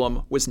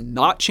problem was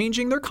not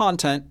changing their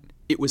content.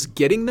 It was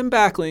getting them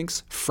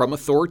backlinks from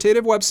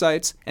authoritative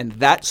websites, and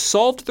that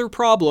solved their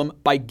problem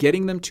by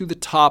getting them to the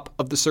top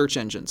of the search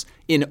engines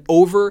in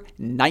over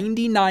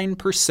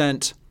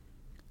 99%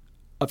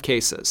 of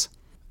cases.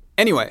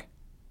 Anyway,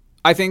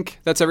 I think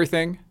that's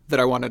everything that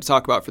I wanted to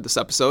talk about for this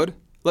episode.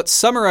 Let's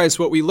summarize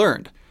what we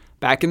learned.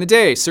 Back in the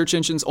day, search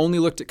engines only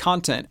looked at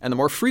content, and the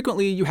more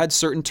frequently you had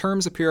certain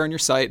terms appear on your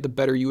site, the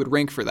better you would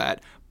rank for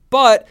that.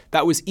 But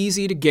that was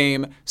easy to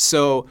game,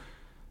 so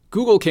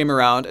Google came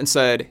around and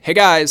said, hey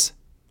guys,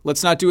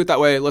 let's not do it that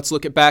way. Let's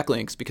look at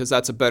backlinks because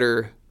that's a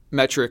better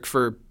metric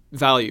for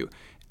value.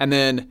 And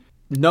then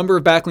number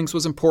of backlinks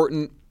was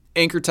important.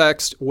 Anchor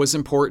text was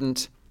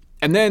important.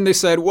 And then they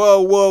said,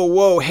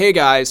 whoa, hey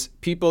guys,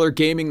 people are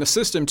gaming the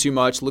system too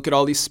much. Look at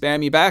all these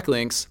spammy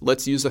backlinks.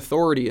 Let's use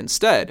authority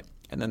instead.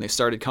 And then they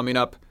started coming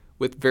up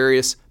with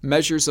various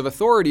measures of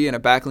authority, and a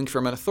backlink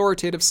from an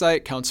authoritative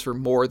site counts for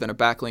more than a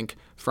backlink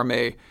from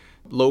a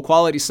low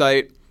quality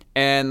site.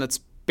 And that's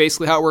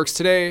basically how it works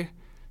today.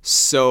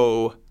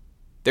 So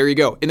there you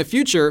go. In the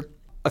future,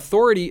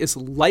 authority is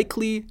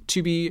likely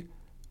to be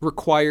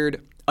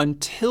required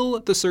until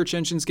the search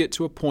engines get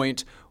to a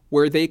point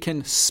where they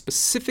can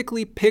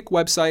specifically pick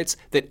websites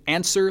that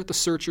answer the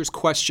searcher's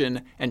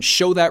question and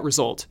show that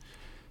result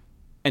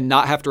and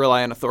not have to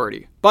rely on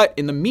authority. But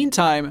in the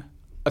meantime,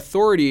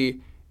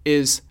 authority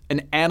is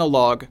an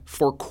analog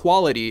for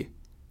quality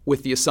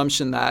with the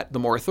assumption that the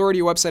more authority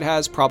a website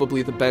has,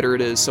 probably the better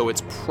it is. So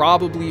it's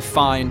probably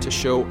fine to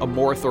show a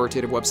more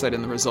authoritative website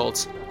in the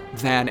results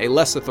than a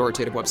less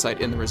authoritative website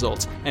in the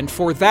results. And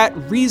for that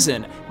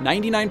reason,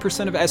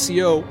 99% of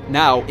SEO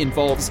now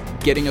involves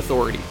getting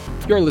authority.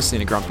 You're listening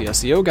to Grumpy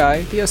SEO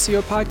Guy, the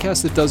SEO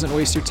podcast that doesn't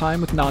waste your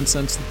time with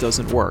nonsense that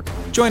doesn't work.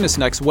 Join us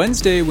next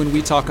Wednesday when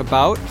we talk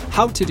about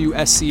how to do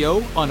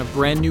SEO on a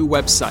brand new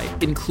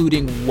website,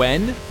 including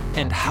when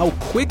and how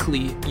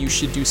quickly you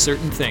should do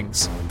certain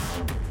things.